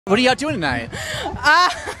What are you out doing tonight?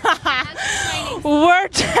 We're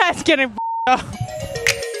just getting up.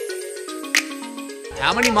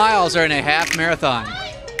 How many miles are in a half marathon?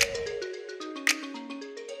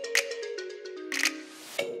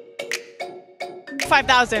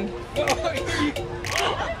 5,000.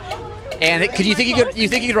 And you think you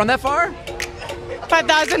could run that far?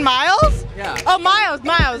 5,000 miles? Yeah. Oh, miles.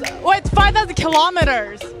 Well, it's 5,000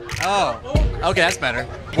 kilometers. Oh, okay, that's better.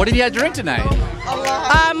 What did you have to drink tonight?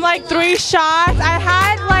 Like 3 shots. I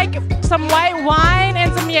had like some white wine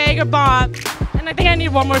and some Jaeger bomb, and I think I need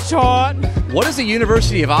one more shot. What is the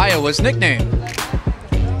University of Iowa's nickname?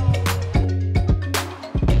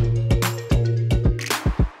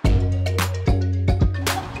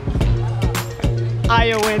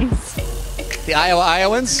 Iowans. The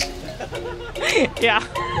Iowans? Yeah.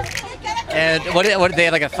 And what did they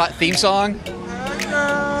have, like a theme song?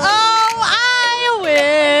 Oh,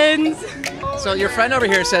 Iowans. So your friend over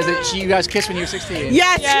here says that you guys kissed when you were 16.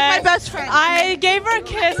 Yes, she's my best friend. I gave her a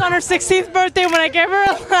kiss on her 16th birthday when I gave her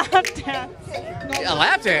a lap dance. A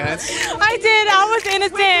lap dance? I did. I was in a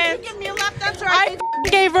dance. Give me a lap dance, or I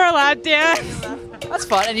gave her a lap dance. That's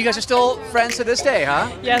fun. And you guys are still friends to this day,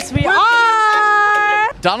 huh? Yes, we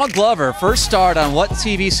are. Donald Glover first starred on what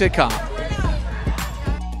TV sitcom?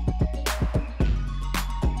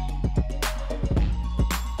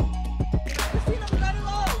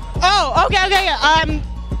 Oh, okay.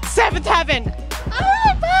 Seventh Heaven. All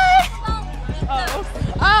right, bye.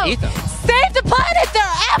 Oh. Ethan. Save the planet. The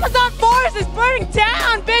Amazon forest is burning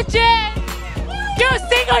down, bitches. You're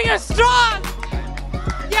single. You're strong.